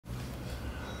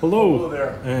Hello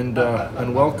there, and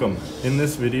welcome. In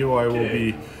this video I will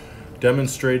be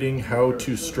demonstrating how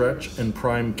to stretch and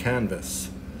prime canvas.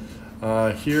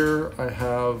 Here I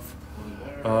have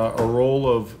a roll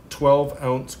of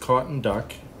 12-ounce cotton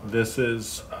duck. This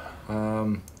is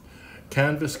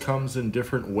canvas comes in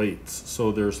different weights,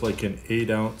 so there's like an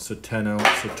 8-ounce, a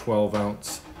 10-ounce, a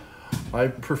 12-ounce. I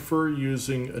prefer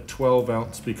using a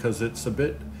 12-ounce because it's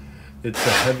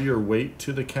a heavier weight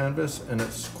to the canvas and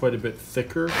it's quite a bit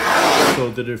thicker,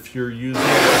 so that if you're using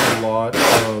a lot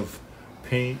of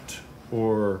paint,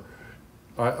 or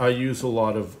I use a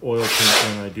lot of oil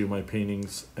paint when I do my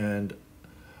paintings, and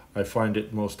I find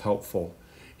it most helpful.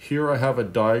 Here I have a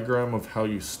diagram of how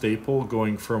you staple,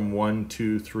 going from 1,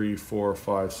 2, 3, 4,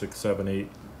 5, 6, 7, 8,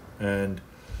 and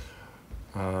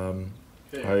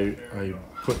I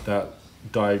put that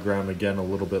diagram again a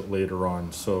little bit later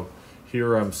on. So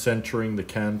here I'm centering the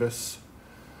canvas,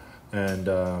 and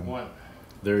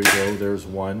there you go, there's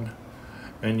one.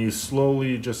 And you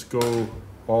slowly just go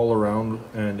all around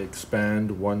and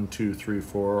expand 1, 2, 3,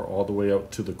 4, all the way out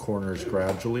to the corners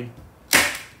gradually.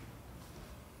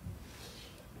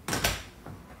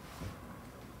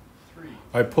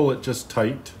 I pull it just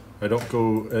tight. I don't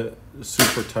go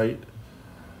super tight.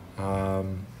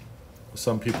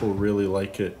 Some people really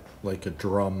like it like a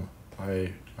drum.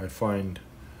 I find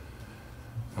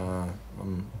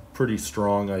I'm pretty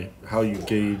strong. How you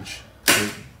gauge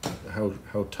it,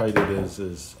 how tight it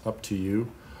is up to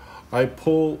you. I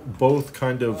pull both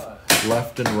kind of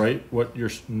left and right. What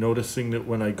you're noticing, that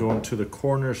when I go into the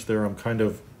corners there, I'm kind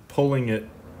of pulling it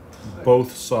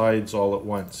both sides all at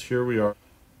once. Here we are.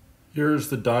 Here's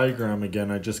the diagram again.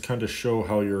 I just kind of show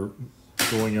how you're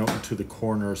going out into the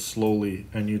corners slowly,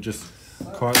 and you just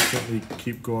constantly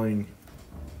keep going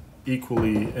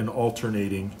equally and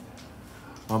alternating.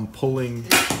 I'm pulling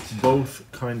both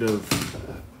kind of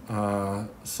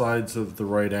sides of the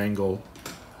right angle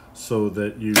so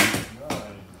that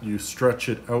you stretch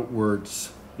it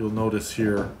outwards. You'll notice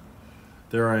here,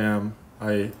 there I am,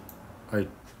 I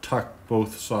tuck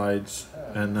both sides,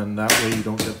 and then that way you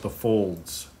don't get the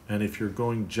folds. And if you're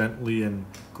going gently and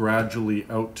gradually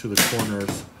out to the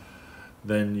corners,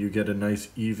 then you get a nice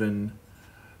even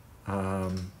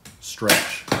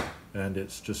stretch, and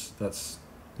that's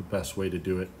the best way to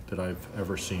do it that I've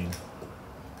ever seen.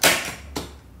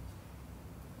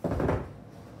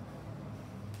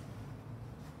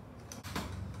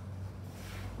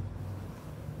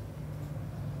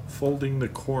 Folding the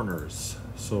corners.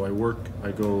 So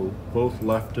I go both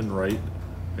left and right.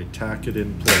 I tack it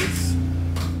in place,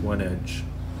 one edge,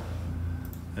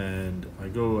 and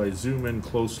I zoom in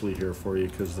closely here for you,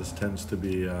 because this tends to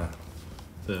be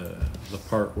the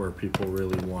part where people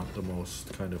really want the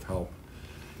most kind of help.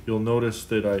 You'll notice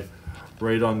that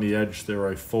right on the edge there,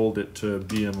 I fold it to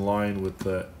be in line with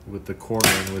the corner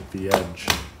and with the edge.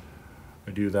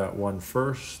 I do that one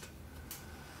first,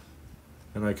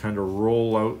 and I kind of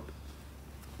roll out,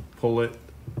 pull it,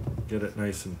 get it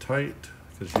nice and tight,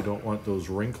 because you don't want those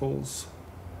wrinkles.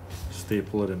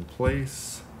 Staple it in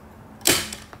place.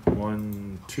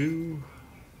 1, 2.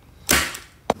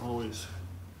 Always.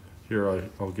 Here,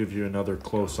 I'll give you another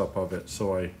close-up of it.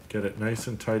 So I get it nice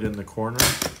and tight in the corner.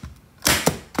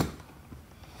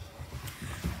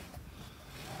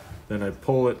 Then I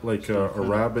pull it like a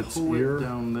rabbit's ear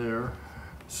down there,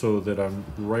 so that I'm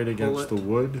right against the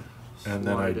wood, and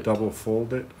then I double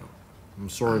fold it. I'm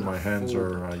sorry my hands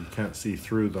are, you can't see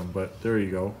through them, but there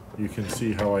you go. You can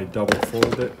see how I double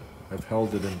fold it. I've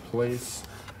held it in place.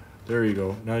 There you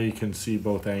go. Now you can see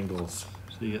both angles.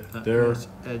 So you get that there, nice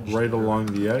edge right there along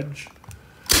the edge.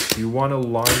 You want to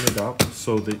line it up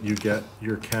so that you get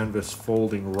your canvas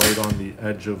folding right on the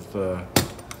edge of the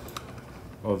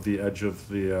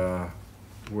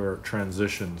where it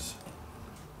transitions.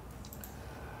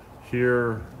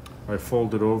 Here I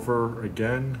fold it over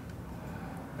again,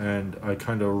 and I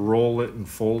kind of roll it and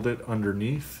fold it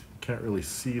underneath. Can't really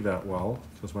see that well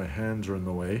because my hands are in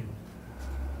the way.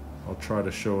 I'll try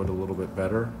to show it a little bit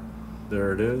better.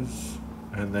 There it is.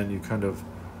 And then you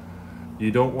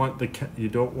don't want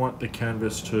the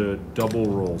canvas to double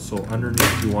roll. So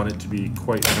underneath you want it to be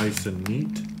quite nice and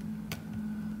neat.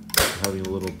 I'm having a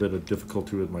little bit of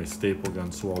difficulty with my staple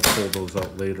gun, so I'll pull those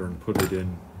out later and put it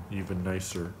in even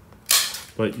nicer.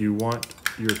 But you want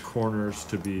your corners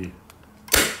to be,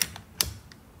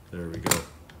 there we go.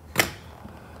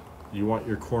 You want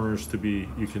your corners to be,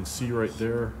 you can see right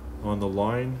there on the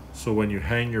line, so when you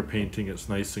hang your painting it's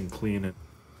nice and clean.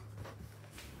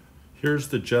 Here's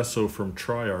the gesso from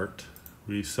TriArt.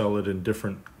 We sell it in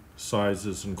different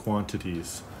sizes and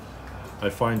quantities. I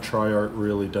find TriArt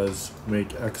really does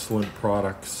make excellent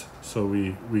products, so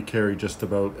we carry just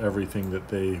about everything that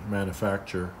they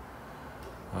manufacture.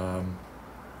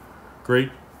 Great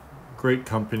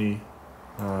company,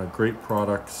 great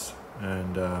products,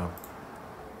 and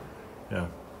yeah.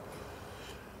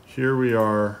 Here we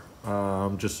are,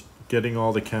 just getting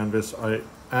all the canvas. I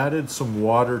added some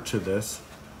water to this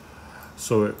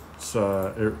so it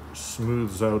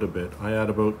smooths out a bit. I add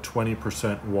about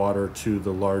 20% water to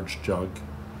the large jug.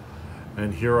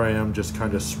 And here I am just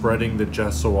kind of spreading the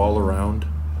gesso all around.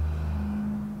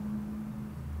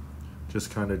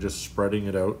 Just spreading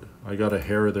it out. I got a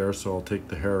hair there, so I'll take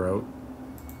the hair out.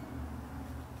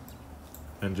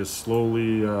 And just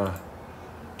slowly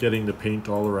getting the paint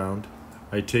all around.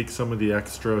 I take some of the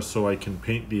extra so I can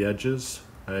paint the edges.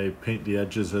 I paint the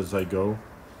edges as I go.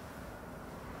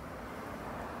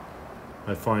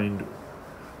 I find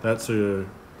it's a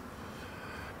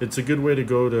good way to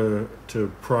go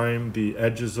to prime the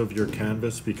edges of your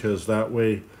canvas, because that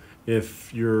way,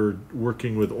 if you're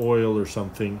working with oil or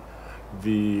something,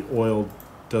 the oil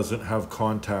doesn't have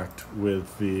contact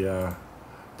with the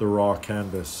raw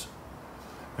canvas.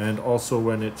 And also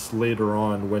when it's later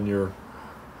on, when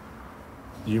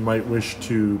you might wish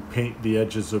to paint the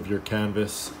edges of your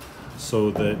canvas so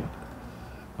that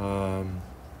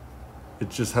it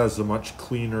just has a much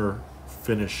cleaner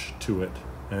finish to it.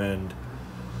 And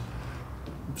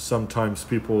sometimes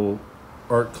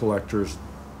art collectors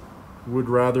would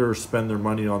rather spend their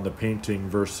money on the painting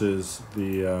versus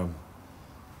on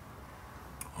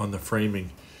the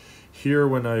framing. Here,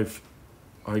 when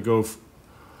I go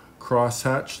cross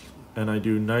hatch, and I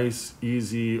do nice,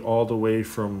 easy, all the way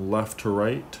from left to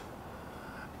right,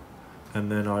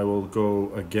 and then I will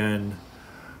go again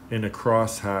in a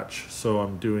cross hatch, so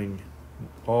I'm doing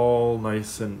all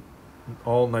nice and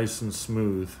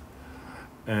smooth.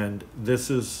 And this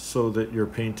is so that your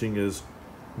painting is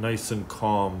nice and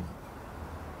calm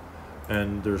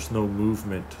and there's no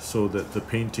movement, so that the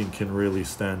painting can really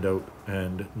stand out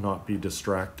and not be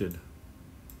distracted.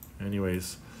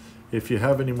 Anyways, if you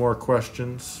have any more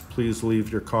questions, please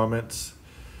leave your comments.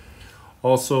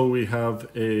 Also, we have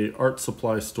a art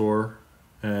supply store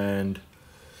and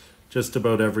just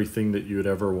about everything that you'd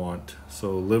ever want.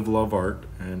 So live, love art,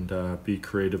 and be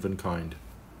creative and kind.